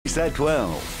At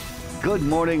 12. Good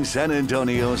Morning San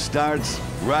Antonio starts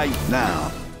right now.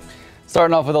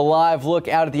 Starting off with a live look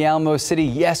out at the Alamo City.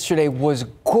 Yesterday was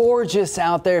gorgeous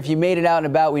out there. If you made it out and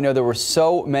about, we know there were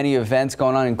so many events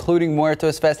going on, including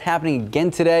Muertos Fest happening again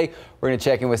today. We're going to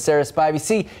check in with Sarah Spivey,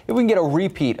 see if we can get a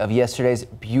repeat of yesterday's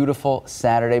beautiful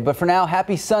Saturday. But for now,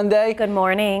 happy Sunday. Good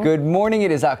morning. Good morning. It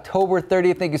is October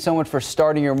 30th. Thank you so much for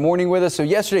starting your morning with us. So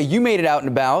yesterday you made it out and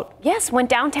about. Yes, went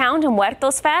downtown to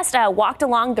Muertos Fest, walked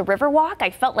along the Riverwalk. I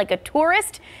felt like a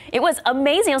tourist. It was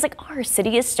amazing. I was like, oh, our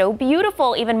city is so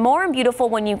beautiful, even more beautiful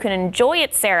when you can enjoy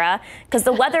it, Sarah, because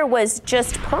the weather was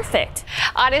just perfect.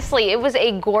 Honestly, it was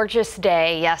a gorgeous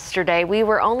day yesterday. We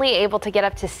were only able to get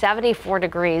up to 74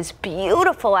 degrees.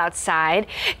 Beautiful outside.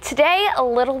 Today, a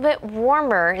little bit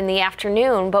warmer in the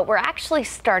afternoon, but we're actually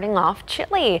starting off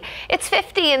chilly. It's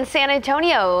 50 in San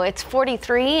Antonio. It's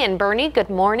 43 in Bernie. Good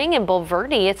morning. In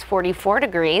Bulverde, it's 44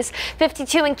 degrees.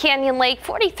 52 in Canyon Lake,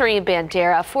 43 in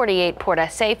Bandera, 48 Port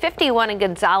SA, 51 in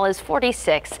Gonzales,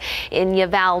 46 in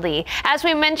Uvalde. As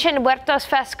we mentioned, Muertos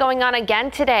Fest going on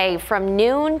again today from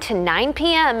noon to 9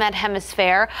 p.m. at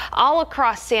Hemisphere all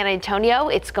across San Antonio.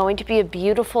 It's going to be a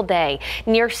beautiful day.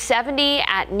 Near 70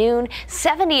 at noon,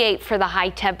 78 for the high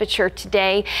temperature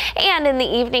today, and in the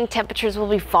evening temperatures will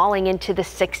be falling into the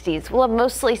 60s. We'll have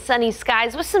mostly sunny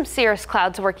skies with some cirrus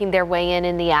clouds working their way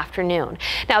in the afternoon.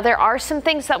 Now, there are some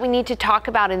things that we need to talk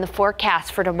about in the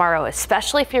forecast for tomorrow,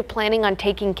 especially if you're planning on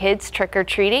taking kids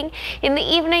trick-or-treating. In the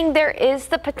evening, there is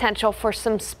the potential for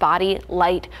some spotty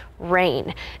light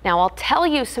rain. Now, I'll tell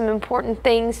you some important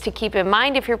things to keep in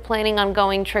mind if you're planning on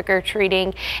going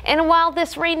trick-or-treating. And while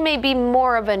this rain may be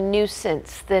more of a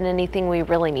nuisance than anything we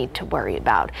really need to worry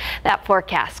about, that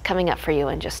forecast coming up for you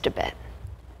in just a bit.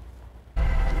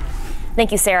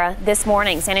 Thank you, Sarah. This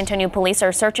morning, San Antonio police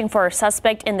are searching for a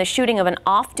suspect in the shooting of an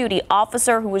off-duty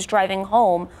officer who was driving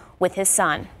home with his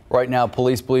son. Right now,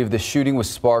 police believe the shooting was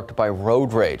sparked by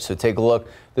road rage. So take a look.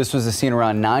 This was the scene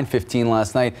around 9:15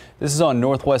 last night. This is on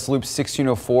Northwest Loop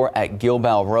 1604 at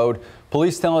Gilboa Road.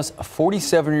 Police tell us a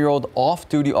 47-year-old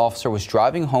off-duty officer was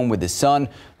driving home with his son.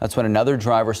 That's when another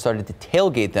driver started to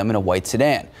tailgate them in a white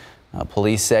sedan.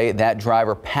 Police say that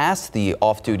driver passed the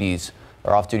off-duty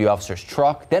officer's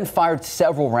truck, then fired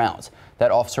several rounds.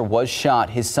 That officer was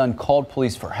shot. His son called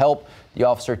police for help. The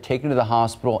officer taken to the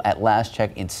hospital at last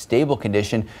check in stable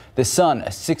condition. The son, a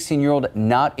 16-year-old,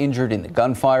 not injured in the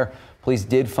gunfire. Police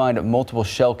did find multiple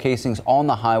shell casings on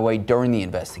the highway during the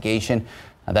investigation.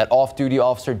 That off-duty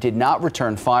officer did not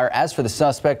return fire. As for the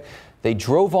suspect, they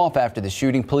drove off after the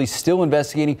shooting. Police still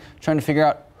investigating, trying to figure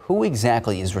out who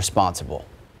exactly is responsible.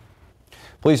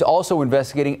 Police also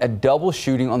investigating a double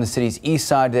shooting on the city's east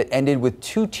side that ended with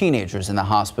 2 teenagers in the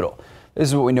hospital. This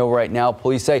is what we know right now.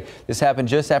 Police say this happened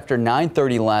just after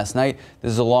 9:30 last night.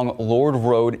 This is along Lord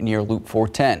Road near Loop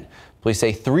 410. Police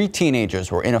say 3 teenagers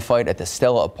were in a fight at the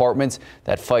Stella Apartments.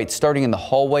 That fight starting in the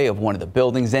hallway of one of the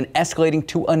buildings, then escalating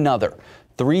to another.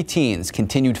 3 teens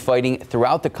continued fighting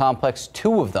throughout the complex.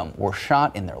 2 of them were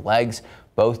shot in their legs,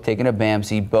 both taken to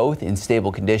BAMC, both in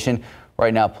stable condition.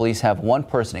 Right now, police have 1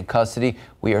 person in custody.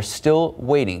 We are still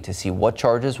waiting to see what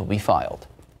charges will be filed.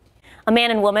 A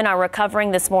man and woman are recovering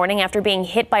this morning after being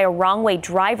hit by a wrong-way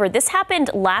driver. This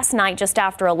happened last night just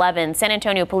after 11. San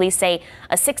Antonio police say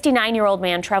a 69-year-old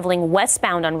man traveling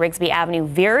westbound on Rigsby Avenue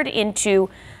veered into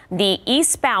the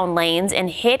eastbound lanes and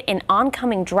hit an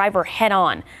oncoming driver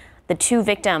head-on. The 2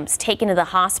 victims taken to the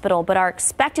hospital but are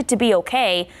expected to be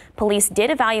okay. Police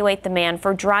did evaluate the man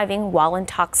for driving while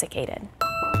intoxicated.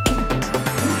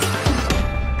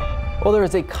 Well, there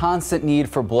is a constant need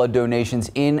for blood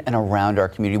donations in and around our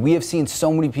community. We have seen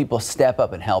so many people step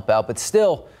up and help out, but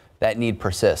still that need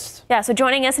persists. Yeah, so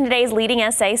joining us in today's Leading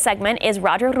SA segment is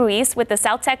Roger Ruiz with the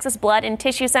South Texas Blood and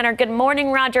Tissue Center. Good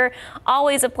morning, Roger.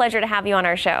 Always a pleasure to have you on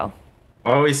our show.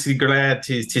 Always glad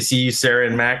to see you, Sarah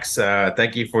and Max.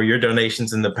 Thank you for your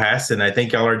donations in the past, and I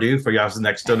think y'all are due for y'all's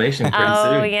next donation pretty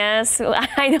soon. Oh, yes.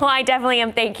 I know I definitely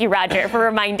am. Thank you, Roger, for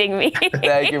reminding me.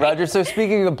 Thank you, Roger. So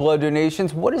speaking of blood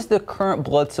donations, what is the current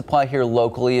blood supply here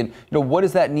locally, and what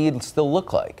does that need still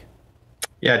look like?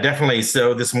 Yeah, definitely.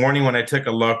 So this morning when I took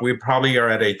a look, we probably are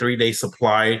at a 3-day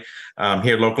supply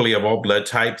here locally of all blood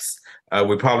types.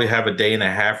 We probably have a day and a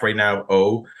half right now of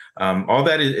O. All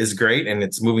that is great and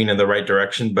it's moving in the right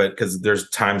direction, but because there's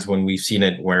times when we've seen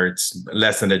it where it's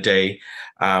less than a day.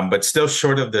 but still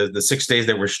short of the 6 days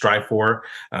that we're strive for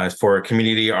a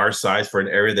community our size, for an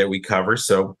area that we cover.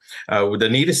 So the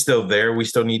need is still there. We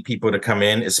still need people to come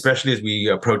in, especially as we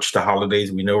approach the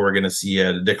holidays. We know we're going to see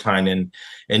a decline in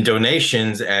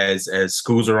donations as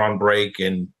schools are on break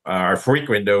and our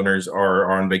frequent donors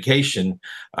are on vacation,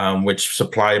 which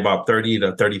supply about 30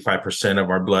 to 35% of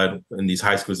our blood in these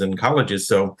high schools and colleges.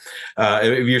 So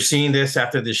if you're seeing this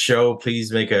after this show,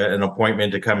 please make an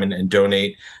appointment to come in and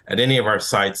donate at any of our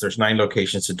sites. There's 9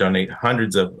 locations to donate,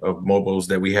 hundreds of mobiles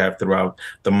that we have throughout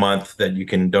the month that you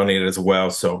can donate as well.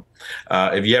 So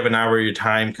if you have an hour of your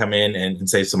time, come in and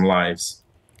save some lives.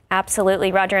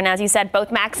 Absolutely, Roger. And as you said,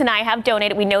 both Max and I have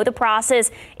donated. We know the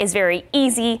process is very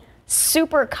easy,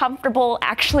 super comfortable,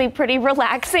 actually pretty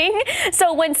relaxing.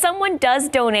 So when someone does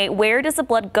donate, where does the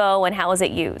blood go and how is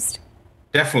it used?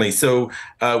 Definitely. So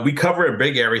we cover a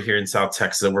big area here in South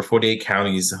Texas, over 48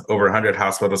 counties, over 100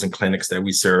 hospitals and clinics that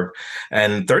we serve.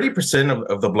 And 30%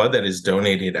 of the blood that is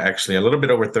donated, actually a little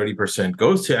bit over 30%,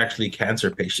 goes to actually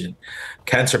cancer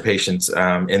patients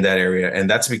in that area. And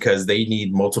that's because they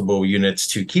need multiple units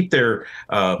to keep their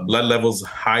blood levels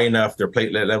high enough, their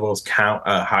platelet levels count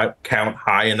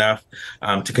high enough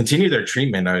to continue their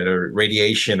treatment, either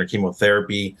radiation or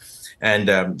chemotherapy.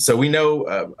 And so we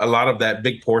know a lot of that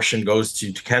big portion goes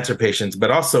to cancer patients,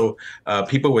 but also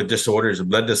people with disorders,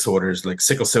 blood disorders like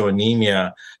sickle cell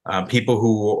anemia, people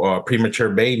who are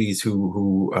premature babies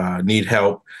who need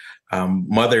help,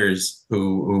 mothers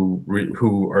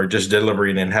who are just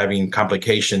delivering and having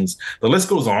complications. The list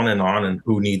goes on and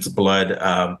who needs blood.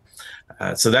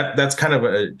 So that's kind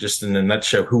of just in a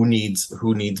nutshell who needs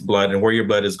blood and where your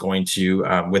blood is going to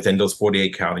within those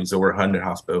 48 counties, over 100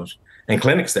 hospitals and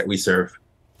clinics that we serve.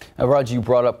 Roger, you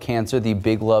brought up cancer. The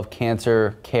Big Love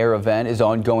Cancer Care event is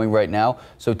ongoing right now.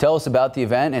 So tell us about the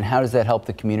event and how does that help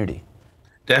the community?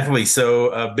 Definitely.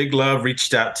 So Big Love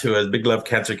reached out to us. Big Love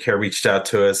Cancer Care reached out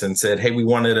to us and said, hey, we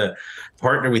wanted to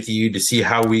partner with you to see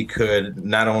how we could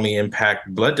not only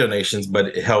impact blood donations,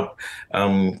 but help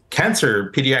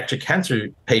pediatric cancer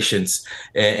patients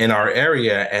in our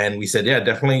area. And we said, yeah,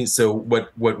 definitely. So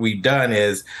what we've done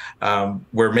is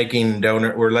we're letting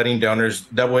donors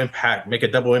make a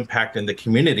double impact in the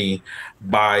community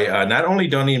by not only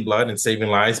donating blood and saving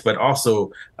lives, but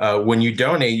also when you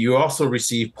donate, you also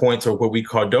receive points, or what we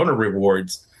call donor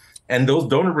rewards. And those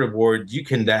donor rewards, you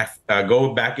can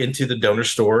go back into the donor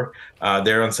store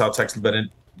there on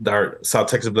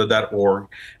SouthTexasBlood.org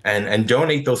and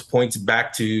donate those points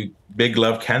back to Big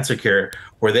Love Cancer Care,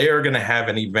 where they are going to have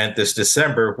an event this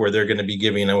December where they're going to be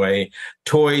giving away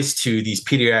toys to these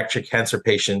pediatric cancer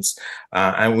patients.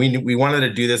 And we wanted to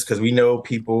do this because we know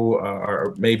people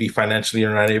are maybe financially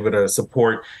are not able to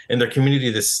support in their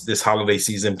community this holiday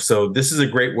season. So this is a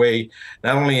great way,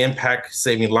 not only impact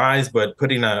saving lives, but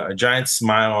putting a giant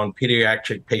smile on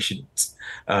pediatric patients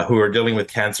who are dealing with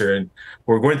cancer. And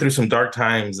we're going through some dark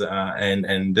times,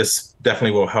 and this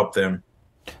definitely will help them.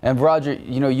 And Roger,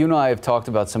 you and I have talked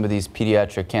about some of these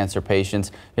pediatric cancer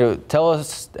patients. Tell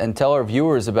us and tell our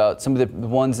viewers about some of the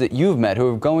ones that you've met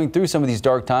who are going through some of these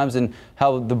dark times and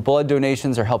how the blood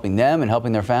donations are helping them and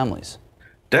helping their families.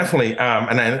 Definitely.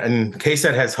 And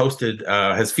KSAT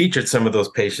has featured some of those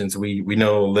patients. We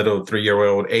know little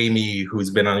 3-year-old Amy,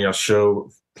 who's been on your show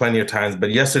plenty of times.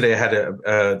 But yesterday I had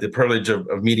the privilege of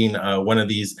meeting one of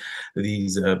these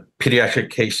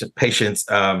pediatric patients,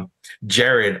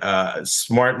 Jared,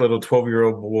 smart little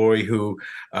 12-year-old boy who,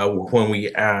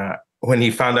 when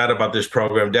he found out about this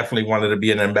program, definitely wanted to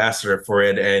be an ambassador for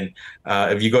it. And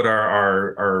if you go to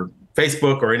our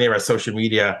Facebook or any of our social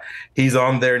media, he's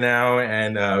on there now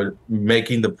and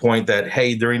making the point that,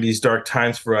 hey, during these dark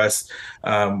times for us,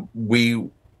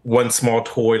 one small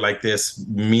toy like this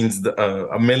means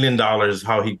 $1 million,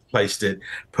 how he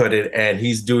put it, and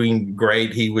he's doing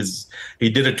great. He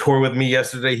did a tour with me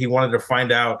yesterday. He wanted to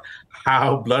find out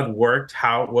how blood worked,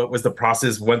 what was the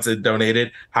process once it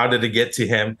donated, how did it get to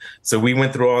him. So we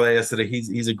went through all that yesterday.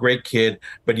 He's a great kid,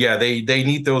 but yeah, they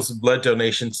need those blood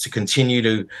donations to continue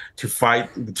to fight,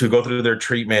 to go through their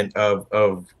treatment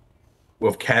of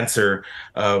cancer,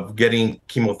 of getting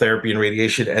chemotherapy and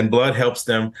radiation, and blood helps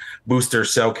them boost their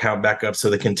cell count back up so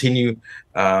they continue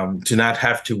to not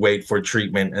have to wait for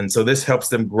treatment. And so this helps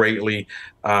them greatly.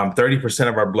 30%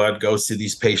 of our blood goes to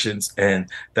these patients, and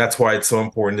that's why it's so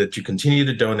important that you continue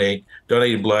to donate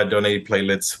blood, donate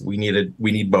platelets. We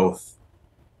need both.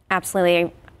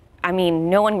 Absolutely. I mean,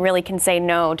 no one really can say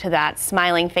no to that.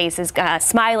 Smiling faces,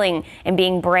 smiling and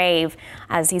being brave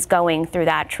as he's going through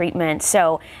that treatment.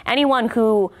 So anyone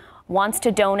who wants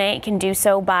to donate can do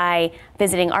so by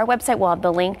visiting our website. We'll have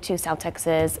the link to South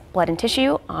Texas Blood and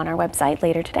Tissue on our website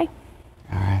later today.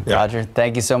 All right, Yeah. Roger,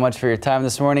 thank you so much for your time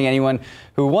this morning. Anyone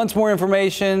who wants more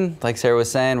information, like Sarah was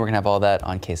saying, we're going to have all that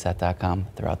on KSAT.com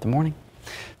throughout the morning.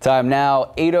 Time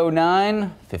now,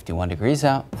 8:09, 51 degrees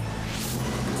out.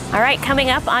 All right, coming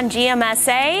up on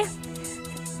GMSA,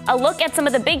 a look at some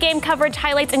of the big game coverage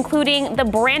highlights, including the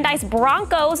Brandeis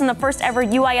Broncos in the first ever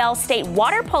UIL state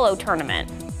water polo tournament.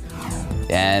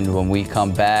 And when we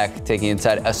come back, taking you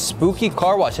inside a spooky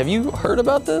car wash. Have you heard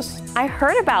about this? I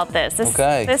heard about this.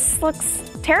 Okay. This looks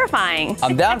terrifying.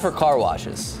 I'm down for car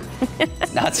washes.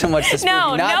 Not so much the spooky.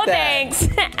 No, not no that. thanks.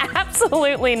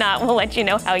 Absolutely not. We'll let you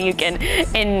know how you can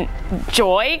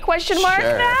enjoy, question mark,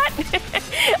 Sure.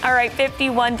 that. All right,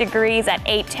 51 degrees at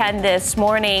 8:10 this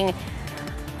morning.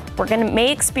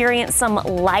 May experience some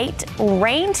light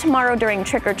rain tomorrow during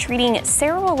trick-or-treating.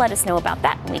 Sarah will let us know about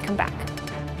that when we come back.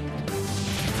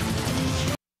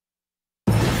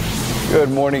 Good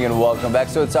morning and welcome back.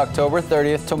 So it's October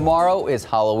 30th. Tomorrow is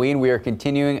Halloween. We are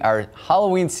continuing our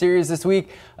Halloween series this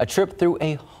week, a trip through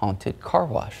a haunted car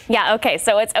wash. Yeah, okay,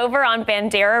 so it's over on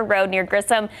Bandera Road near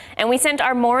Grissom, and we sent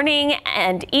our morning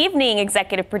and evening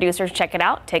executive producers to check it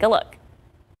out. Take a look.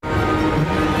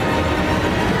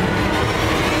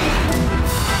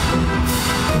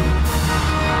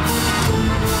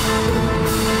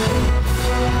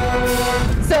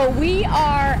 So we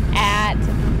are at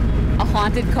a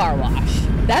haunted car wash.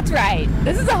 That's right.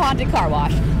 This is a haunted car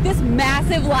wash. This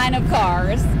massive line of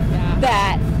cars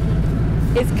that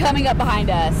is coming up behind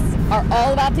us are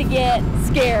all about to get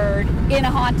scared in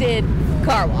a haunted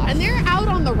car wash. And they're out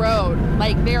on the road.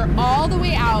 Like, they're all the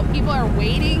way out. People are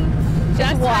waiting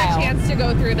just for a chance to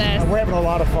go through this. We're having a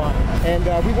lot of fun, and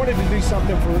we wanted to do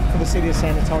something for the city of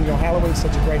San Antonio. Halloween's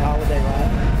such a great holiday, right?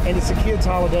 And it's a kids'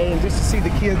 holiday, and just to see the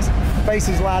kids'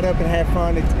 faces light up and have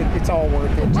fun, it's all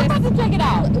worth it. We're about to check it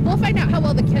out. We'll find out how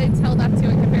well the kids held up to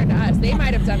it compared to us. They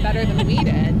might have done better than we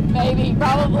did. Maybe,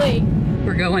 probably.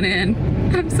 We're going in.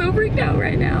 I'm so freaked out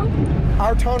right now.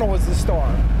 Our tunnel is the star,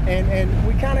 and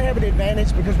we kind of have an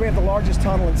advantage because we have the largest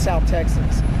tunnel in South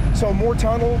Texas. So more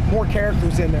tunnel, more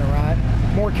characters in there, right?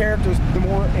 More characters, the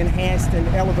more enhanced and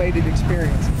elevated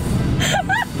experience.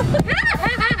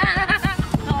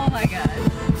 Oh my God.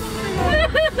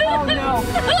 Oh no.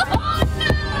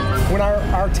 When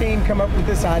our team come up with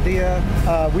this idea,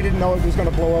 we didn't know it was going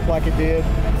to blow up like it did.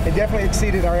 It definitely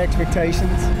exceeded our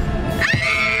expectations.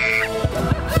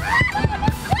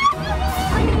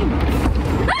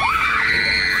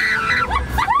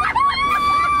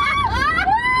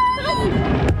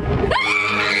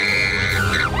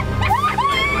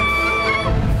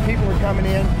 Coming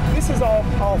in. This is all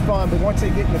fun, but once they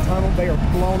get in the tunnel, they are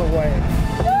blown away.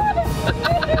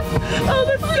 Oh,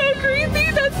 that's so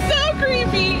creepy. That's so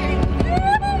creepy.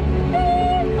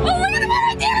 Oh, look at the one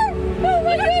right there. Oh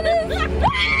my goodness.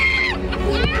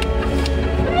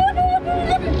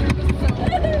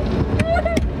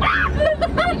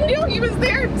 I knew he was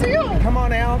there too. Come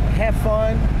on out, have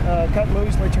fun, cut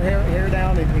loose, let your hair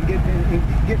down, and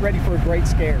get ready for a great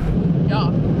scare.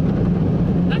 Yeah.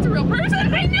 That's a real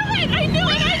person. I knew it. I knew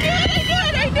it. I knew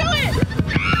it. I knew it. I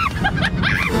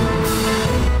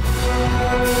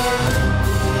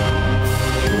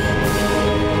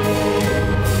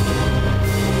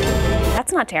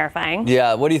That's not terrifying.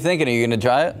 Yeah, what are you thinking? Are you going to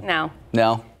try it? No.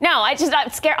 No? No, I'm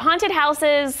scared. Haunted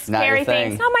houses, Not scary your thing.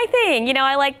 things. Not my thing. You know,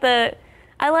 I like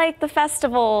the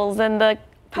festivals and the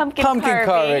pumpkin carving.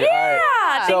 carving. Yeah,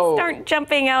 Right. things So- start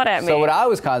jumping out at me. So what I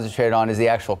was concentrated on is the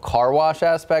actual car wash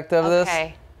aspect of this.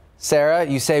 Okay. Sarah,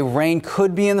 you say rain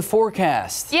could be in the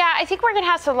forecast. Yeah, I think we're going to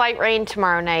have some light rain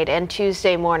tomorrow night and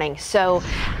Tuesday morning. So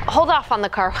hold off on the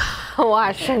car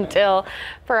wash until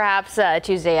perhaps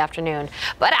Tuesday afternoon.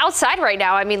 But outside right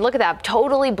now, I mean, look at that.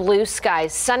 Totally blue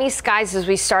skies, sunny skies as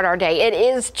we start our day. It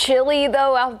is chilly,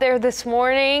 though, out there this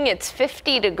morning. It's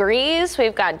 50 degrees.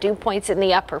 We've got dew points in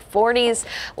the upper 40s,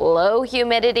 low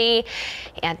humidity.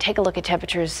 And take a look at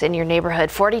temperatures in your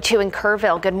neighborhood. 42 in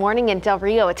Kerrville. Good morning in Del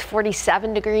Rio. It's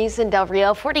 47 degrees in Del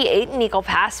Rio, 48 in Eagle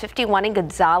Pass, 51 in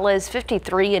Gonzales,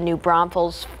 53 in New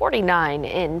Braunfels, 49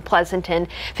 in Pleasanton,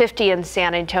 50 in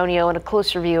San Antonio, and a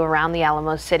closer view around the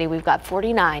Alamo City. We've got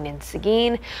 49 in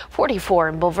Seguin, 44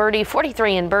 in Bulverde,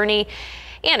 43 in Boerne,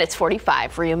 and it's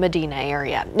 45 Rio Medina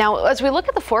area. Now, as we look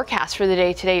at the forecast for the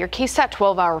day today, your KSAT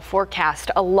 12-hour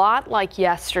forecast, a lot like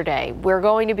yesterday. We're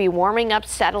going to be warming up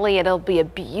steadily. It'll be a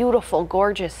beautiful,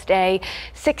 gorgeous day.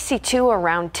 62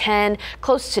 around 10.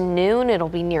 Close to noon, it'll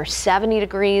be near 70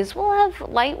 degrees. We'll have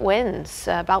light winds,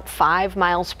 about 5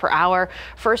 miles per hour,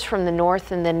 first from the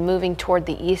north and then moving toward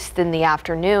the east in the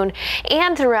afternoon.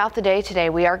 And throughout the day today,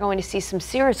 we are going to see some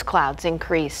cirrus clouds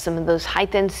increase, some of those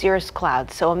high-thin cirrus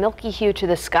clouds. So a milky hue to the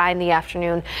the sky in the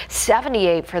afternoon.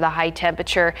 78 for the high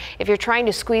temperature. If you're trying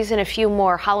to squeeze in a few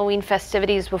more Halloween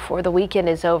festivities before the weekend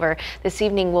is over, this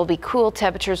evening will be cool.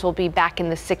 Temperatures will be back in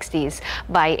the 60s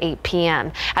by 8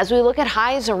 p.m. As we look at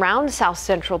highs around south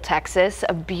central Texas,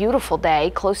 a beautiful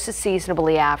day, close to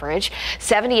seasonably average.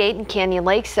 78 in Canyon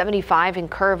Lake, 75 in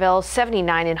Kerrville,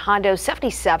 79 in Hondo,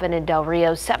 77 in Del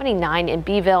Rio, 79 in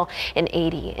Beeville, and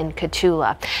 80 in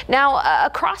Cotulla. Now,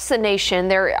 across the nation,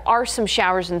 there are some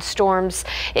showers and storms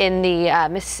in the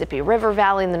Mississippi River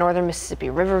Valley, in the northern Mississippi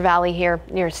River Valley here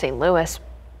near St. Louis.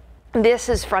 This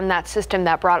is from that system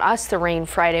that brought us the rain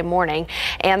Friday morning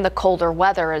and the colder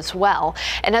weather as well.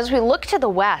 And as we look to the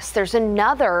west, there's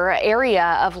another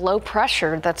area of low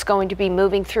pressure that's going to be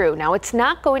moving through. Now, it's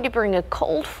not going to bring a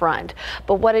cold front,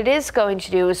 but what it is going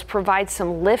to do is provide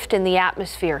some lift in the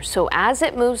atmosphere. So as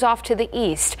it moves off to the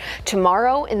east,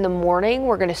 tomorrow in the morning,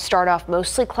 we're going to start off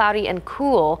mostly cloudy and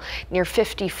cool near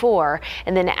 54.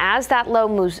 And then as that low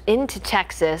moves into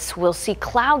Texas, we'll see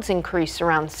clouds increase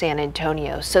around San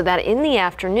Antonio. So that in the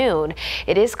afternoon,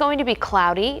 it is going to be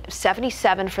cloudy,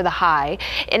 77 for the high,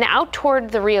 and out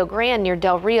toward the Rio Grande near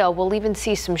Del Rio, we'll even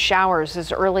see some showers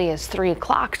as early as 3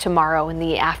 o'clock tomorrow in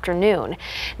the afternoon.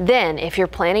 Then, if you're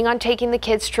planning on taking the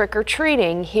kids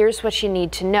trick-or-treating, here's what you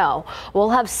need to know. We'll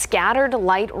have scattered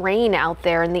light rain out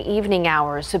there in the evening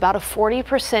hours, about a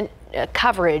 40%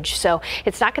 coverage, so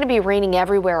it's not going to be raining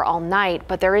everywhere all night,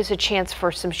 but there is a chance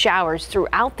for some showers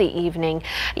throughout the evening.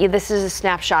 This is a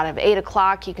snapshot of 8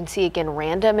 o'clock. You can see again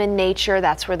random in nature.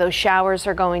 That's where those showers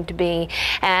are going to be.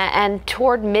 And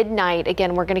toward midnight,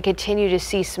 again, we're going to continue to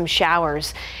see some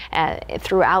showers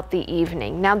throughout the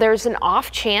evening. Now, there's an off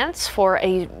chance for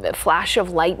a flash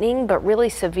of lightning, but really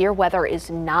severe weather is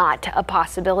not a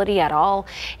possibility at all,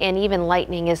 and even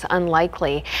lightning is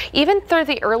unlikely. Even through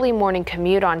the early morning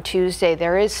commute on Tuesday,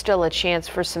 there is still a chance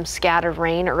for some scattered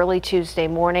rain early Tuesday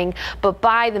morning, but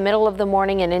by the middle of the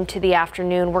morning and into the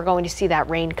afternoon, we're going to see that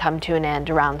rain come to an end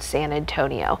around San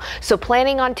Antonio. So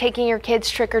planning on taking your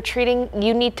kids trick-or-treating,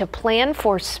 you need to plan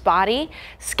for spotty,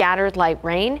 scattered light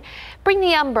rain. Bring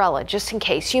the umbrella just in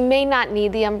case. You may not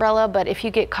need the umbrella, but if you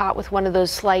get caught with one of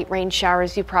those slight rain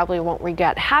showers, you probably won't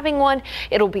regret having one.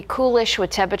 It'll be coolish with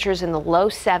temperatures in the low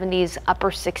 70s,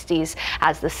 upper 60s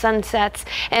as the sun sets.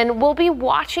 And we'll be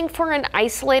watching for an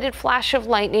isolated flash of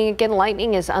lightning. Again,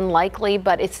 lightning is unlikely,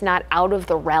 but it's not out of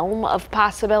the realm of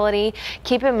possibility.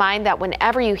 Keep in mind that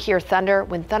whenever you hear thunder,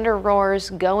 when thunder roars,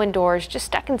 go indoors,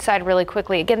 just duck inside really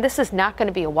quickly. Again, this is not going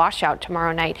to be a washout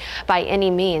tomorrow night by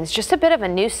any means, just a bit of a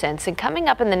nuisance. And coming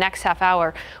up in the next half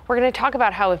hour, we're going to talk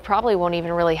about how it probably won't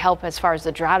even really help as far as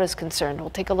the drought is concerned. We'll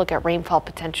take a look at rainfall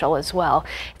potential as well.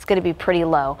 It's going to be pretty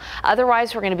low.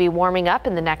 Otherwise, we're going to be warming up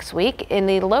in the next week in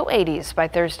the low 80s by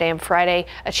Thursday and Friday.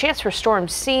 A chance for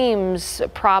storms seems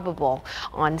probable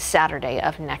on Saturday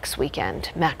of next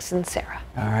weekend. Max and Sarah.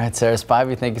 All right, Sarah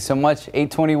Spivey, thank you so much.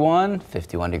 821,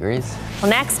 51 degrees. Well,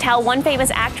 next, how one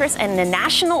famous actress and a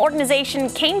national organization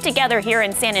came together here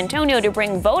in San Antonio to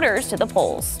bring voters to the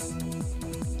polls.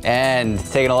 And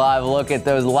taking a live look at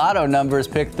those lotto numbers,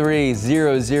 pick 3,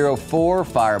 004,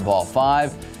 Fireball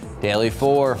 5, Daily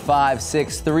 4, 5,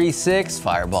 6, 3, 6,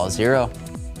 Fireball 0.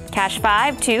 Cash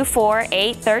 5, 2, 4,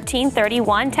 8, 13,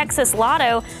 31. Texas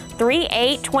Lotto 3,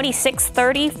 8, 26,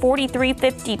 30, 43,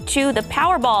 52. The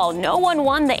Powerball. No one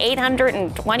won the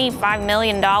 $825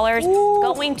 million,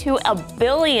 going to $1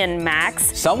 billion,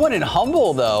 Max. Someone in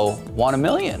Humble, though, won $1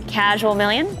 million. Casual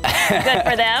million. Good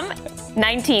for them.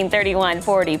 19, 31,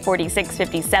 40, 46,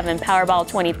 57. Powerball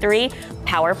 23.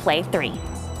 Power Play 3.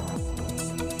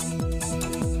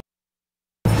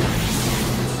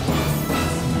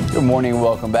 Good morning and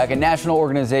welcome back. A national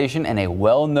organization and a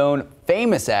well-known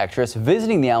famous actress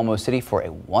visiting the Alamo City for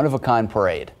a one-of-a-kind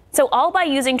parade. So all by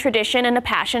using tradition and a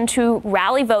passion to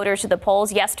rally voters to the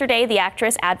polls. Yesterday, the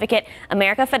actress advocate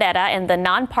America Ferrera and the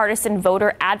nonpartisan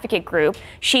voter advocate group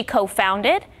she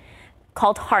co-founded,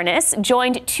 called Harness,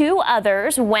 joined 2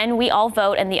 others, When We All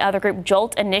Vote and the other group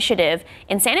Jolt Initiative,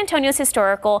 in San Antonio's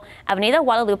historical Avenida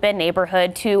Guadalupe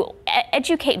neighborhood to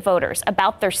educate voters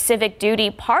about their civic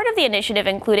duty. Part of the initiative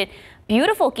included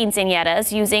beautiful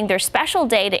quinceañeras using their special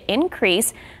day to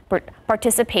increase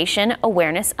participation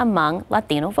awareness among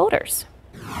Latino voters.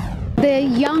 The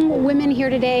young women here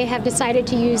today have decided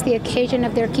to use the occasion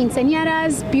of their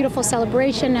quinceañeras, beautiful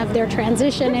celebration of their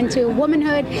transition into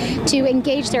womanhood, to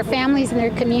engage their families and their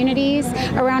communities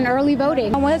around early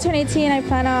voting. When I turn 18, I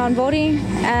plan on voting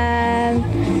and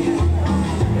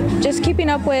just keeping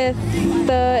up with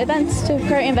the events,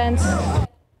 current events.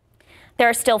 There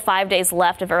are still 5 days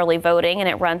left of early voting, and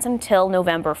it runs until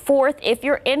November 4th. If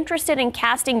you're interested in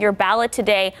casting your ballot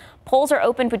today, polls are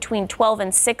open between 12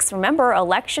 and 6. Remember,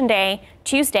 Election Day,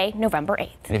 Tuesday, November 8th.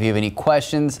 And if you have any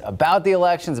questions about the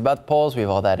elections, about the polls, we have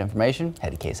all that information.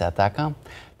 Head to KSAT.com.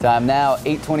 Time now,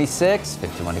 8:26,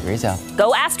 51 degrees out.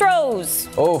 Go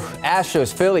Astros! Oh,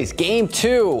 Astros, Phillies, Game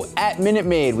 2 at Minute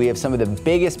Maid. We have some of the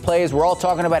biggest plays we're all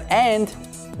talking about, and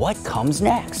what comes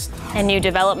next. And new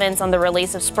developments on the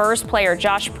release of Spurs player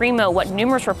Josh Primo, what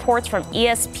numerous reports from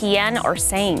ESPN are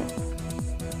saying.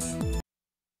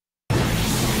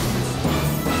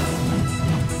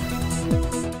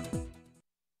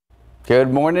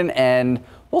 Good morning, and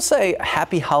we'll say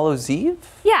Happy Hallows Eve?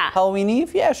 Yeah. Halloween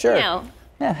Eve? Yeah, sure. Yeah,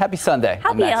 Happy Sunday.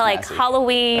 Happy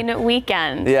Halloween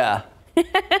weekend. Yeah.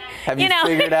 Have you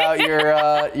figured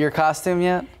out your costume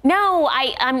yet? No,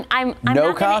 I'm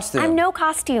no costume. I'm no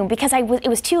costume because it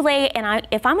was too late, and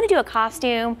if I'm going to do a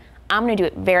costume, I'm going to do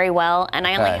it very well, and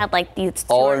I only had like these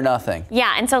all or nothing.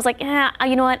 Yeah, and so I was like, you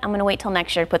know what? I'm going to wait till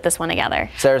next year to put this one together.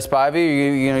 Sarah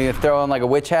Spivey, you throw on like a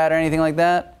witch hat or anything like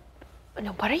that?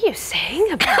 No, what are you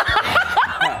saying about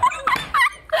that?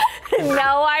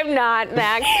 No, I'm not,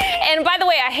 Max. And by the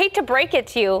way, I hate to break it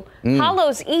to you,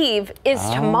 Hallows Eve is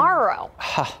tomorrow.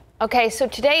 Okay, so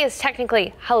today is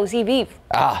technically Hallows Eve Eve.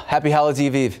 Happy Hallows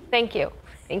Eve Eve. Thank you.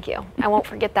 Thank you. I won't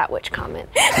forget that witch comment.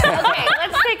 Okay,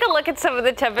 let's take a look at some of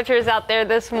the temperatures out there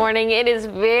this morning. It is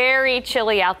very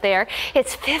chilly out there.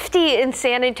 It's 50 in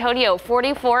San Antonio,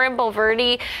 44 in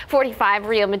Bulverde, 45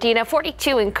 Rio Medina,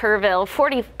 42 in Kerrville,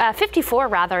 54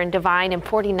 rather in Devine, and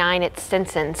 49 at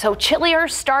Stinson. So chillier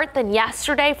start than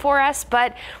yesterday for us,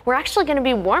 but we're actually going to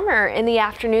be warmer in the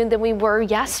afternoon than we were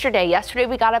yesterday. Yesterday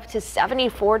we got up to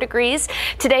 74 degrees.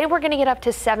 Today we're going to get up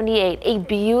to 78. A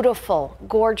beautiful,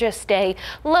 gorgeous day.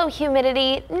 Low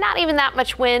humidity, not even that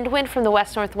much wind from the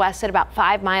west-northwest at about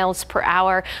 5 miles per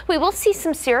hour. We will see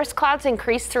some cirrus clouds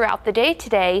increase throughout the day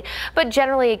today, but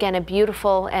generally, again, a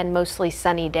beautiful and mostly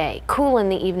sunny day. Cool in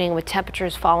the evening with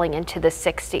temperatures falling into the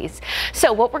 60s.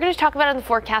 So what we're going to talk about in the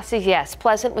forecast is, yes,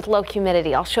 pleasant with low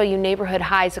humidity. I'll show you neighborhood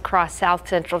highs across south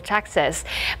central Texas.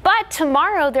 But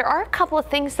tomorrow, there are a couple of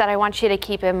things that I want you to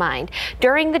keep in mind.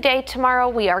 During the day tomorrow,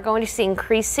 we are going to see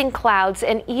increasing clouds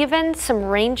and even some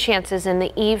rain chances in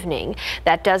the evening.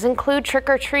 That does include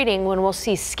trick-or-treating when we'll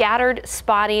see scattered,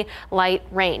 spotty, light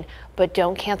rain. But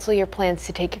don't cancel your plans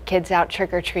to take your kids out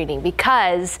trick-or-treating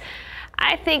because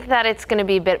I think that it's going to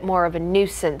be a bit more of a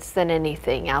nuisance than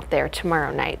anything out there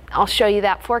tomorrow night. I'll show you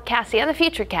that forecast and the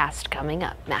futurecast coming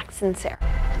up. Max and Sarah.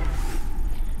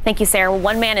 Thank you, Sarah.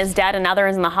 One man is dead, another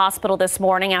is in the hospital this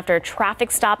morning after a traffic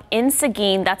stop in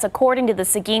Seguin. That's according to the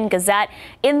Seguin Gazette.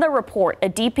 In the report, a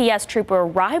DPS trooper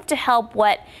arrived to help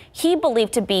what he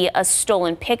believed to be a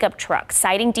stolen pickup truck.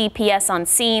 Citing DPS on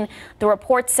scene, the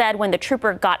report said when the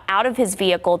trooper got out of his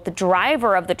vehicle, the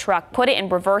driver of the truck put it in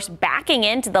reverse, backing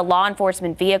into the law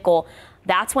enforcement vehicle.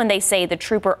 That's when they say the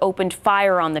trooper opened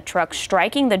fire on the truck,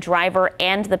 striking the driver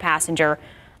and the passenger.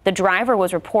 The driver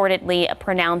was reportedly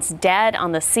pronounced dead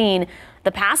on the scene.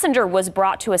 The passenger was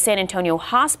brought to a San Antonio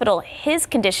hospital. His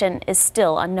condition is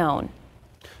still unknown.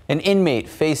 An inmate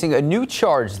facing a new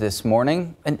charge this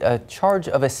morning, a charge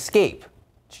of escape.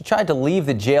 She tried to leave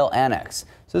the jail annex.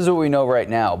 So this is what we know right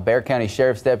now. Bexar County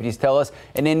Sheriff's deputies tell us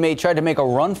an inmate tried to make a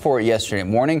run for it yesterday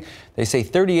morning. They say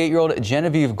 38-year-old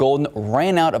Genevieve Golden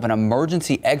ran out of an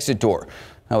emergency exit door.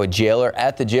 Now, a jailer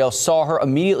at the jail saw her,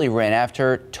 immediately ran after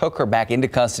her, took her back into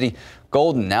custody.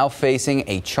 Golden now facing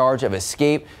a charge of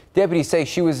escape. Deputies say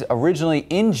she was originally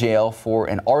in jail for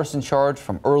an arson charge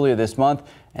from earlier this month,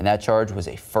 and that charge was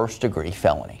a first-degree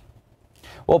felony.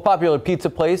 Well, a popular pizza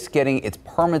place getting its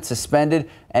permit suspended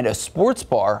and a sports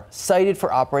bar cited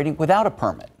for operating without a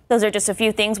permit. Those are just a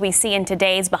few things we see in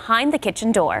today's Behind the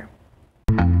Kitchen Door.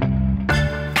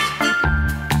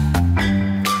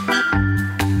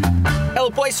 El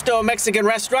Puesto Mexican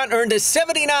restaurant earned a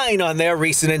 79 on their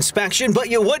recent inspection, but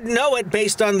you wouldn't know it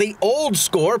based on the old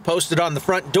score posted on the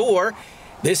front door.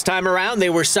 This time around,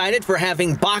 they were cited for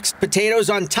having boxed potatoes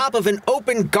on top of an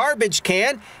open garbage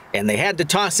can, and they had to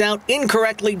toss out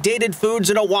incorrectly dated foods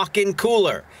in a walk-in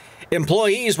cooler.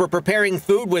 Employees were preparing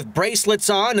food with bracelets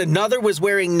on, another was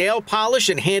wearing nail polish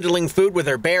and handling food with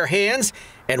her bare hands,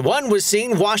 and one was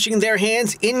seen washing their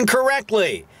hands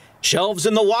incorrectly. Shelves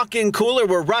in the walk-in cooler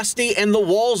were rusty and the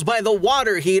walls by the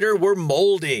water heater were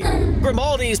moldy.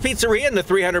 Grimaldi's Pizzeria in the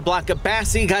 300 block of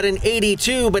Bassey got an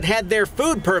 82 but had their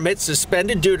food permit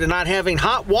suspended due to not having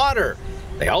hot water.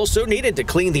 They also needed to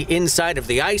clean the inside of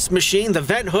the ice machine, the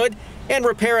vent hood, and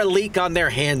repair a leak on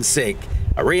their hand sink.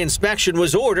 A reinspection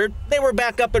was ordered. They were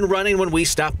back up and running when we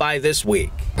stopped by this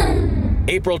week.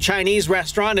 April Chinese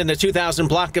restaurant in the 2000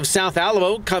 block of South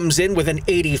Alamo comes in with an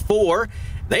 84.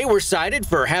 They were cited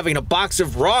for having a box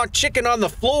of raw chicken on the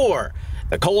floor.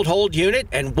 The cold hold unit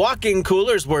and walk-in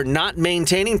coolers were not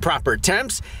maintaining proper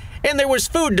temps. And there was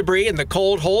food debris in the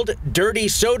cold hold, dirty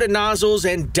soda nozzles,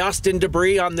 and dust and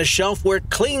debris on the shelf where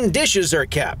clean dishes are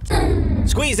kept.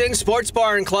 Squeeze In Sports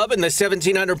Bar and Club in the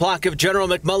 1700 block of General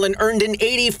McMullen earned an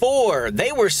 84.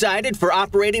 They were cited for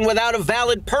operating without a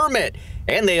valid permit,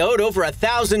 and they owed over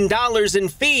 $1,000 in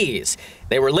fees.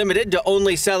 They were limited to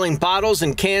only selling bottles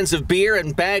and cans of beer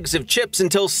and bags of chips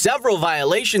until several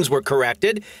violations were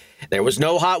corrected. There was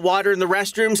no hot water in the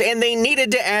restrooms, and they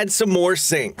needed to add some more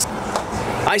sinks.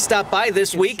 I stopped by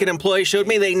this week. An employee showed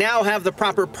me they now have the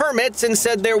proper permits and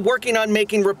said they're working on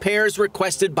making repairs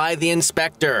requested by the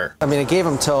inspector. I mean, it gave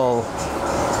them till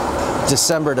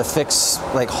December to fix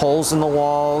like holes in the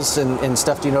walls and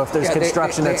stuff. Do you know if there's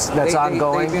construction that's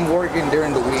ongoing? They've been working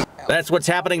during the week. That's what's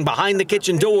happening behind the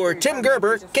kitchen door. Tim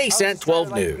Gerber, KSAT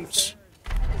 12 News.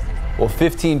 Well,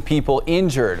 15 people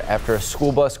injured after a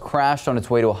school bus crashed on its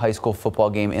way to a high school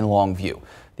football game in Longview.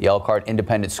 The Elkhart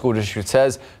Independent School District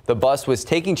says the bus was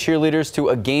taking cheerleaders to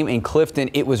a game in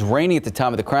Clifton. It was raining at the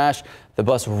time of the crash. The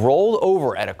bus rolled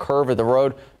over at a curve of the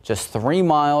road just 3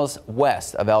 miles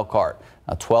west of Elkhart.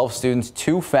 Now, 12 students,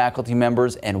 2 faculty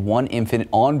members, and 1 infant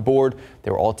on board. They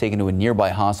were all taken to a nearby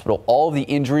hospital. All of the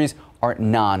injuries are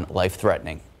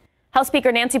non-life-threatening. House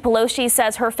Speaker Nancy Pelosi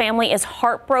says her family is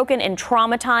heartbroken and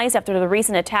traumatized after the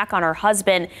recent attack on her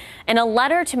husband. In a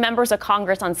letter to members of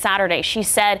Congress on Saturday, she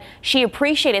said she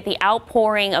appreciated the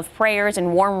outpouring of prayers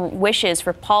and warm wishes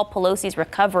for Paul Pelosi's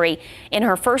recovery. In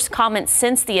her first comment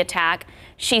since the attack,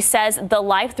 she says the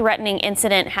life-threatening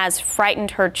incident has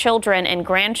frightened her children and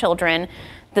grandchildren.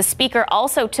 The speaker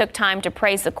also took time to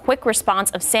praise the quick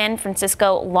response of San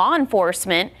Francisco law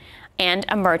enforcement and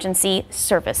emergency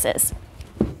services.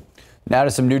 Now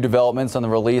to some new developments on the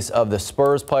release of the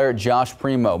Spurs player Josh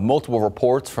Primo. Multiple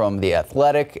reports from The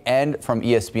Athletic and from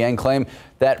ESPN claim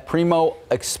that Primo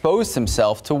exposed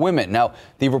himself to women. Now,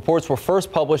 the reports were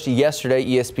first published yesterday.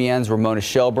 ESPN's Ramona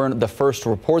Shelburne, the first to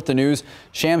report the news.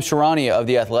 Shams Charania of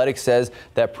The Athletic says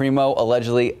that Primo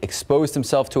allegedly exposed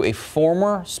himself to a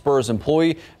former Spurs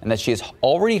employee and that she has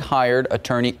already hired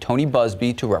attorney Tony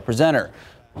Busby to represent her.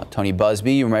 Tony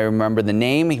Busby, you may remember the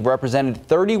name. He represented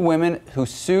 30 women who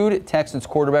sued Texans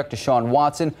quarterback Deshaun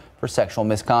Watson for sexual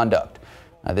misconduct.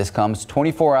 Now, this comes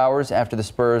 24 hours after the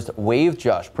Spurs waived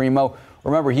Josh Primo.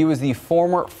 Remember, he was the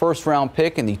former first-round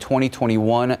pick in the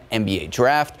 2021 NBA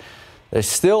draft. There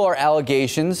still are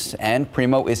allegations, and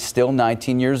Primo is still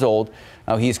 19 years old.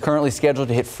 Now, he's currently scheduled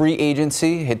to hit the free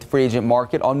agent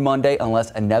market on Monday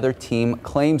unless another team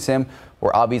claims him.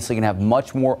 We're obviously going to have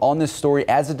much more on this story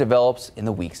as it develops in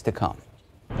the weeks to come.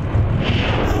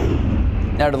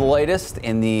 Now to the latest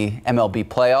in the MLB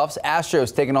playoffs.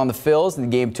 Astros taking on the Phils in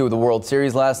Game 2 of the World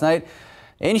Series last night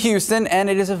in Houston,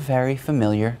 and it is a very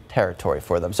familiar territory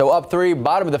for them. So up 3,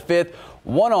 bottom of the 5th,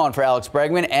 1 on for Alex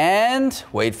Bregman, and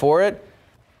wait for it,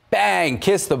 bang,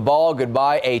 kiss the ball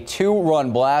goodbye. A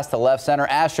 2-run blast to left center.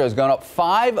 Astros going up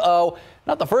 5-0.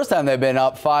 Not the first time they've been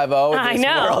up 5-0 in this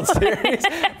World Series,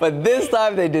 but this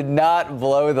time they did not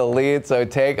blow the lead. So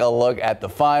take a look at the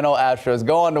final. Astros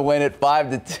go on to win it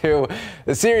 5-2.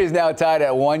 The series now tied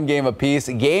at 1 game apiece.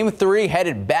 Game 3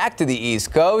 headed back to the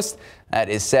East Coast. That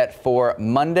is set for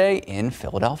Monday in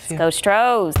Philadelphia. Go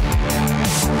Stros.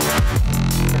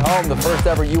 Home, the first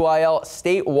ever UIL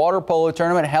State Water Polo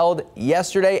Tournament held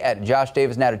yesterday at Josh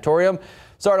Davis Natatorium.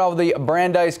 Starting off with the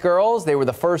Brandeis girls. They were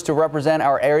the first to represent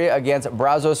our area against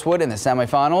Brazoswood in the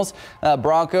semifinals.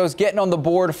 Broncos getting on the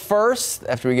board first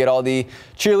after we get all the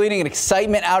cheerleading and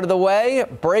excitement out of the way.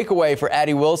 Breakaway for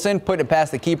Addie Wilson, putting it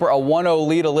past the keeper. A 1-0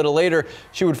 lead a little later.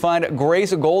 She would find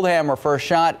Grace Goldhammer for a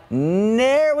shot.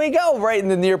 There we go, right in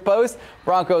the near post.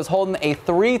 Broncos holding a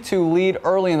 3-2 lead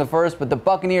early in the first, but the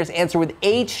Buccaneers answer with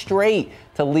 8 straight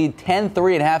to lead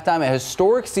 10-3 at halftime. A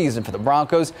historic season for the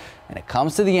Broncos, and it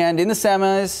comes to the end in the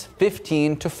semis,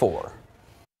 15-4.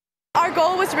 Our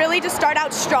goal was really to start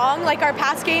out strong. Like our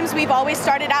past games, we've always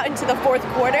started out into the fourth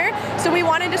quarter, so we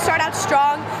wanted to start out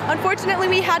strong. Unfortunately,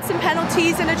 we had some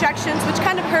penalties and ejections, which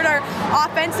kind of hurt our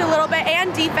offense a little bit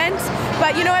and defense,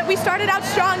 but you know what, we started out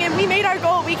strong and we made our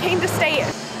goal. We came to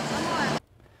state.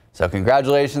 So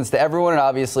congratulations to everyone, and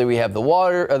obviously we have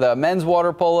the men's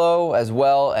water polo as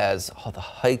well as the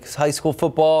high school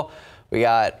football. We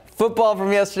got football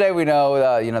from yesterday. We know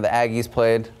the Aggies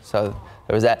played, so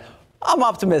there was that. I'm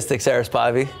optimistic, Sarah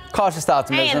Spivey. Cautious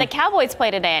optimism. Hey, and the Cowboys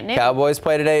play today at noon. Cowboys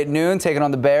play today at noon, taking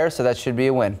on the Bears, so that should be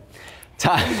a win.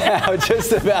 Time now,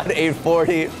 just about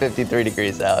 8:40, 53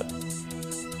 degrees out.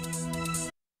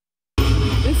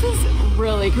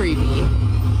 really creepy.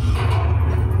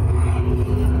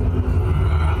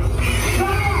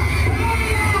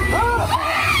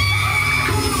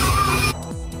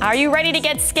 Are you ready to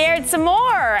get scared some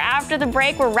more? After the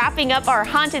break, we're wrapping up our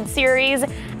haunted series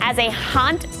as a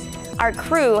haunt our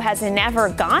crew has never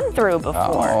gone through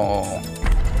before. Oh,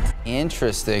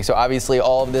 interesting. So obviously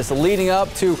all of this leading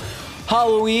up to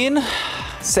Halloween.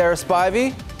 Sarah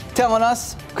Spivey telling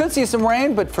us could see some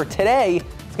rain, but for today,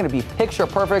 it's going to be picture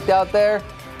perfect out there.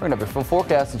 We're going to have a full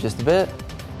forecast in just a bit.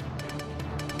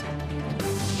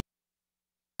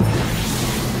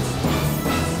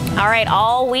 All right,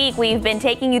 all week we've been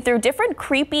taking you through different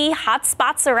creepy hot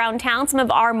spots around town. Some of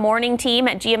our morning team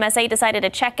at GMSA decided to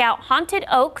check out Haunted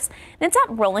Oaks, and it's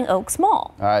at Rolling Oaks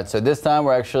Mall. All right, so this time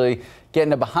we're actually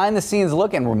getting a behind the scenes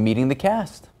look and we're meeting the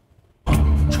cast. I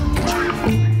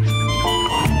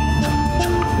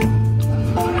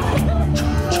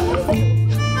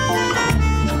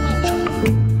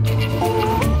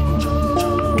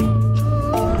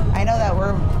know that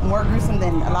we're more gruesome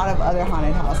than a lot of other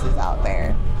haunted houses out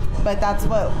there. But that's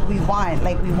what we want.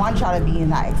 Like, we want y'all to be in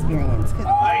that experience.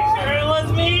 Are you sure it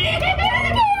was me? So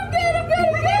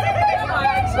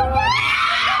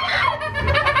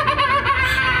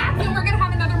we're gonna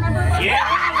have another member. Yeah.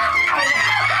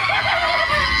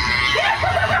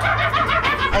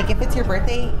 Like, if it's your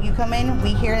birthday, you come in,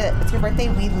 we hear that it's your birthday,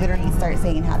 we literally start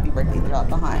saying happy birthday throughout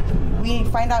the haunt. We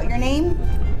find out your name,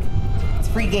 it's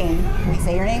free game. We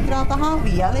say your name throughout the haunt,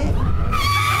 we yell it.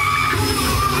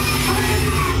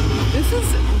 This is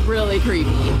really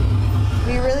creepy.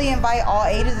 We really invite all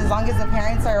ages as long as the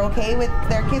parents are okay with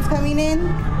their kids coming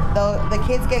in. The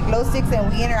kids get glow sticks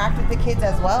and we interact with the kids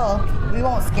as well. We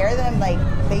won't scare them. Like,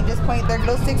 they just point their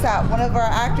glow sticks at one of our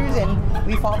actors and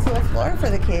we fall to the floor for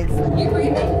the kids. You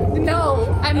breathing? No,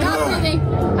 I'm not breathing.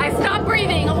 I stopped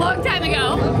breathing a long time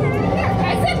ago.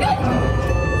 I said no.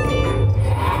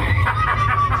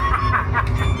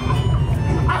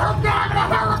 I hope you're having a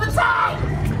hell of a time.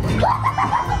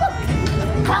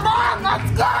 Come on,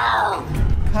 let's go!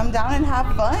 Come down and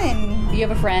have fun. Do you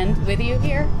have a friend with you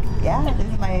here? Yeah, this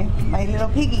is my little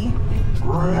piggy.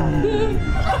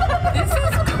 This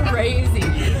is crazy. Oh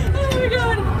my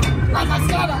god. Like I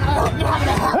said, I hope you're having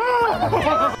a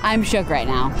hell. I'm shook right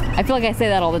now. I feel like I say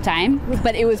that all the time,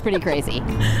 but it was pretty crazy.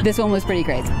 This one was pretty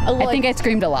crazy. I think I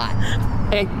screamed a lot.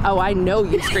 I know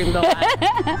you screamed a lot.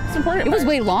 It's important. It was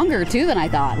way longer too than I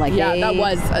thought. Like, yeah,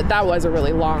 that was a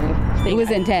really long thing. It was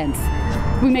intense.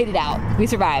 We made it out. We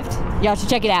survived. Y'all should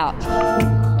check it out.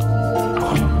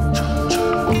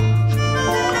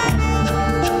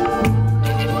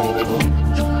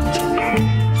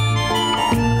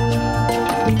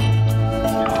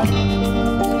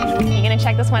 You gonna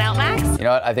check this one out, Max? You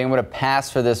know what? I think I'm going to pass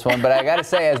for this one, but I got to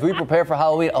say, as we prepare for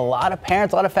Halloween, a lot of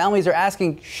parents, a lot of families are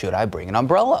asking, should I bring an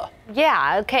umbrella?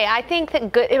 Yeah, okay. I think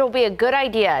that it'll be a good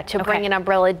idea to bring an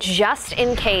umbrella just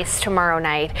in case tomorrow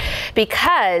night,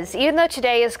 because even though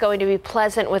today is going to be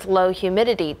pleasant with low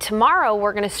humidity, tomorrow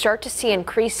we're going to start to see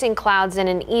increasing clouds and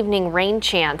an evening rain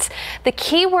chance. The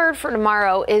key word for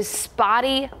tomorrow is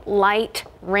spotty light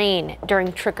rain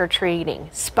during trick-or-treating.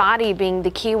 Spotty being the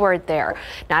key word there.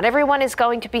 Not everyone is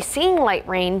going to be seeing light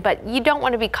rain, but you don't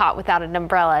want to be caught without an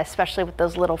umbrella, especially with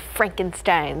those little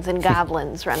Frankensteins and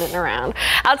goblins running around.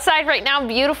 Outside right now,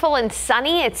 beautiful and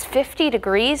sunny. It's 50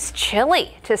 degrees,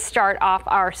 chilly to start off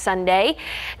our Sunday.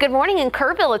 Good morning in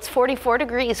Kerrville. It's 44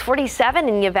 degrees, 47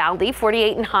 in Uvalde,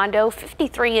 48 in Hondo,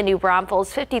 53 in New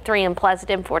Braunfels, 53 in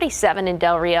Pleasanton, 47 in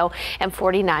Del Rio, and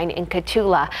 49 in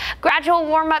Cotulla. Gradual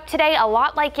warm up today, a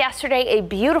lot like yesterday. A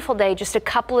beautiful day, just a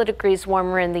couple of degrees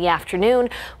warmer in the afternoon.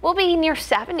 We'll be near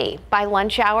 70 by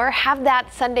lunch hour. Have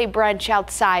that Sunday brunch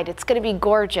outside. It's going to be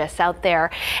gorgeous out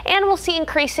there. And we'll see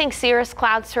increasing cirrus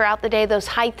clouds throughout the day. Those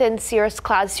high thin cirrus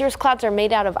clouds. Cirrus clouds are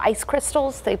made out of ice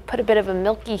crystals. They put a bit of a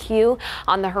milky hue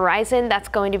on the horizon. That's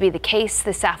going to be the case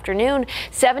this afternoon.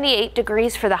 78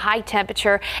 degrees for the high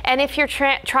temperature. And if you're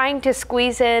trying to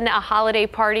squeeze in a holiday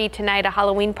party tonight, a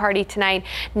Halloween party tonight,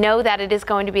 know that it is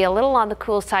going to be a little on the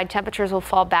cool side. Temperatures will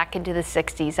fall back into the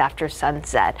 60s after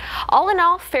sunset. All in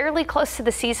all, fairly close to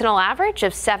the seasonal average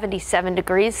of 77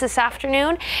 degrees this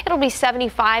afternoon. It'll be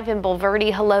 75 in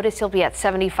Bulverde. Helotes, you'll be at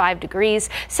 75 degrees.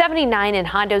 79 in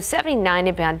Hondo, 79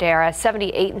 in Bandera,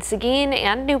 78 in Seguin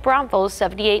and New Braunfels,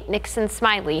 78 Nixon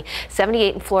Smiley,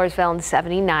 78 in Floresville, and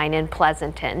 79 in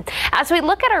Pleasanton. As we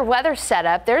look at our weather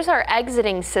setup, there's our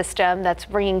exiting system that's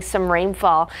bringing some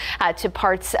rainfall to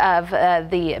parts of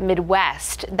the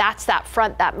Midwest. That's that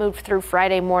front that moved through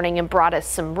Friday morning and brought us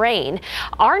some rain.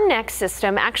 Our next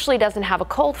system actually doesn't have a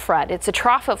cold front. It's a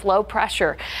trough of low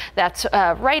pressure that's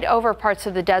right over parts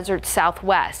of the desert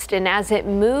southwest. And as it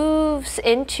moves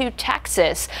into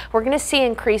Texas, we're going to see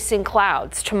increasing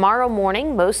clouds. Tomorrow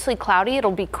morning, mostly cloudy.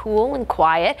 It'll be cool and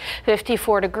quiet,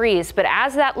 54 degrees. But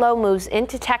as that low moves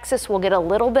into Texas, we'll get a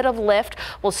little bit of lift.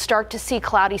 We'll start to see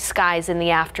cloudy skies in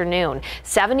the afternoon.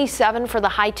 77 for the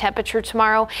high temperature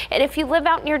tomorrow. And if you live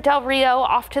out near Del Rio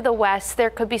off to the west, there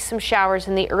could be some showers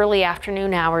in the early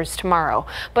afternoon hours tomorrow.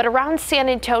 But around San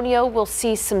Antonio, we'll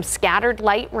see some scattered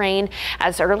light rain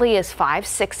as early as 5,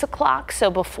 6 o'clock. So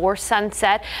before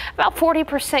sunset, about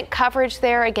 40% coverage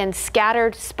there. Again,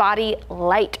 scattered, spotty,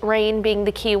 light rain being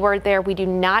the key word there. We do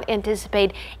not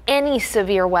anticipate any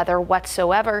severe weather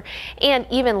whatsoever, and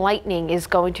even lightning is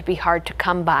going to be hard to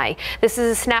come by. This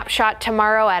is a snapshot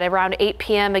tomorrow at around 8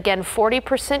 p.m. Again,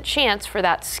 40% chance for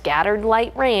that scattered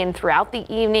light rain throughout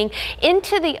the evening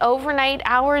into the overnight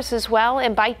hours as well.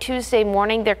 And by Tuesday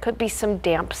morning, there could be some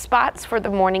damp spots for the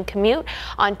morning commute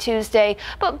on Tuesday.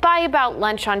 But by about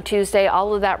lunch on Tuesday,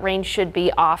 all of that rain should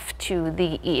be off to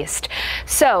the east.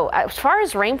 So as far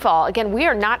as rainfall, again, we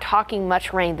are not talking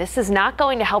much rain. This is not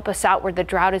going to help us out where the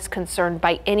drought is concerned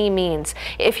by any means.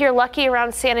 If you're lucky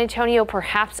around San Antonio,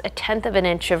 perhaps 1/10 of an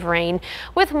inch of rain,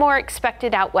 with more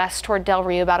expected out west toward Del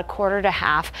Rio, about 1/4 to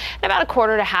 1/2, and about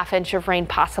 1/4 to 1/2 inch of rain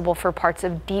possible for parts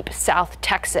of deep South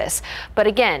Texas. But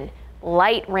again,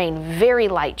 light rain, very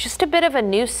light, just a bit of a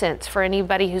nuisance for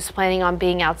anybody who's planning on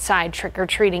being outside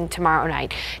trick-or-treating tomorrow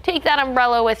night. Take that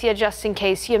umbrella with you just in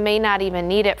case. You may not even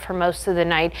need it for most of the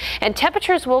night. And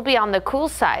temperatures will be on the cool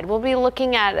side. We'll be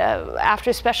looking at,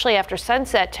 especially after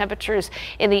sunset, temperatures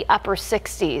in the upper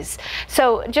 60s.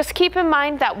 So just keep in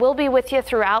mind that we'll be with you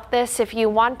throughout this. If you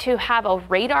want to have a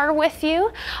radar with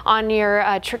you on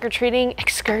your trick-or-treating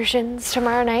excursions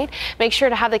tomorrow night, make sure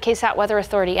to have the KSAT Weather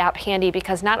Authority app handy,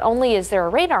 because not only is there a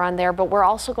radar on there, but we're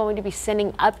also going to be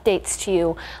sending updates to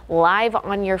you live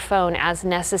on your phone as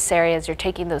necessary as you're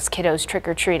taking those kiddos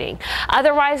trick-or-treating.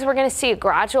 Otherwise, we're going to see a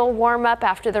gradual warm up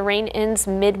after the rain ends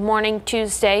mid-morning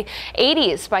Tuesday.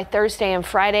 80s by Thursday and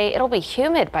Friday. It'll be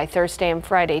humid by Thursday and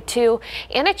Friday too,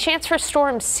 and a chance for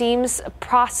storms seems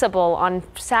possible on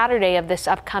Saturday of this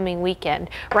upcoming weekend.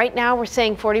 Right now we're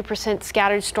saying 40%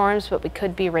 scattered storms, but we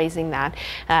could be raising that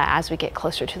as we get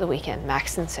closer to the weekend.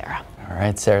 Max and Sarah. All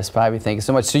right, Sarah Spivey, thank you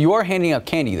so much. So you are handing out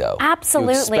candy, though.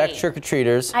 Absolutely. You expect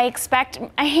trick-or-treaters. I expect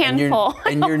a handful.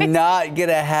 And you're not going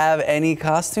to have any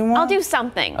costume on? I'll do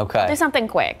something. Okay. I'll do something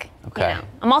quick. Okay. You know.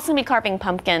 I'm also going to be carving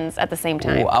pumpkins at the same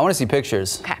time. Ooh, I want to see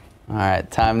pictures. Okay. All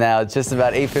right, time now. It's just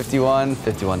about 8:51,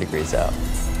 51 degrees out.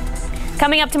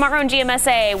 Coming up tomorrow on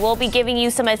GMSA, we'll be giving you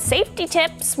some safety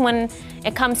tips when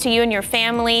it comes to you and your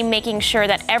family, making sure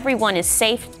that everyone is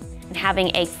safe and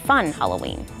having a fun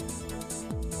Halloween.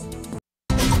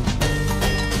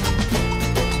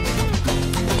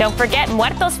 Don't forget,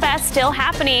 Muertos Fest still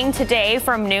happening today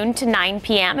from noon to 9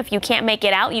 p.m. If you can't make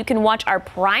it out, you can watch our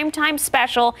primetime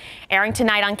special airing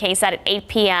tonight on KSAT at 8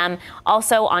 p.m.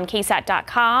 Also on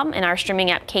KSAT.com and our streaming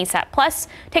app KSAT Plus.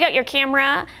 Take out your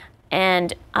camera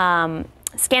and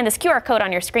scan this QR code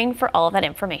on your screen for all of that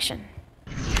information.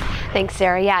 Thanks,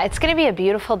 Sarah. Yeah, it's going to be a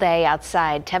beautiful day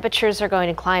outside. Temperatures are going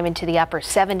to climb into the upper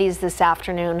 70s this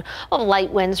afternoon. We'll have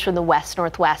light winds from the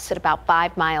west-northwest at about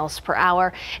 5 miles per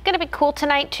hour. Going to be cool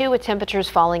tonight, too, with temperatures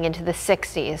falling into the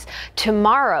 60s.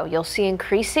 Tomorrow, you'll see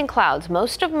increasing clouds.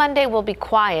 Most of Monday will be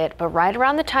quiet, but right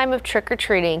around the time of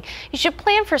trick-or-treating, you should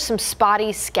plan for some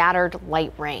spotty, scattered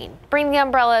light rain. Bring the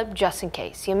umbrella just in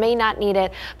case. You may not need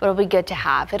it, but it'll be good to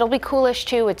have. It'll be coolish,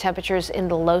 too, with temperatures in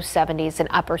the low 70s and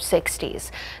upper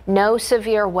 60s. No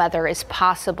severe weather is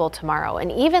possible tomorrow,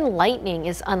 and even lightning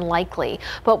is unlikely,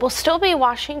 but we'll still be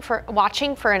watching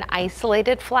for an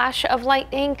isolated flash of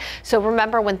lightning. So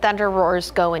remember, when thunder roars,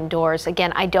 go indoors.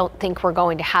 Again, I don't think we're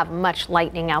going to have much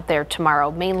lightning out there tomorrow,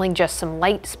 mainly just some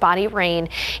light spotty rain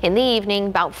in the evening,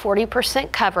 about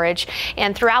 40% coverage,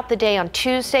 and throughout the day on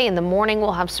Tuesday in the morning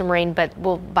we'll have some rain, but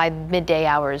by midday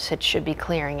hours it should be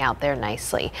clearing out there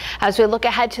nicely. As we look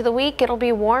ahead to the week, it'll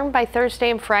be warm by Thursday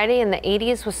and Friday in the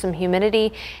 80s with some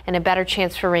humidity and a better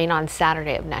chance for rain on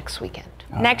Saturday of next weekend.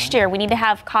 Next year, we need to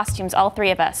have costumes, all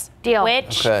three of us. Deal.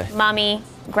 Witch, Mummy,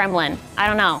 Gremlin. I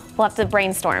don't know. We'll have to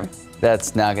brainstorm.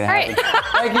 That's not going to happen.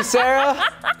 Thank you, Sarah.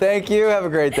 Thank you. Have a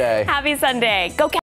great day. Happy Sunday. Go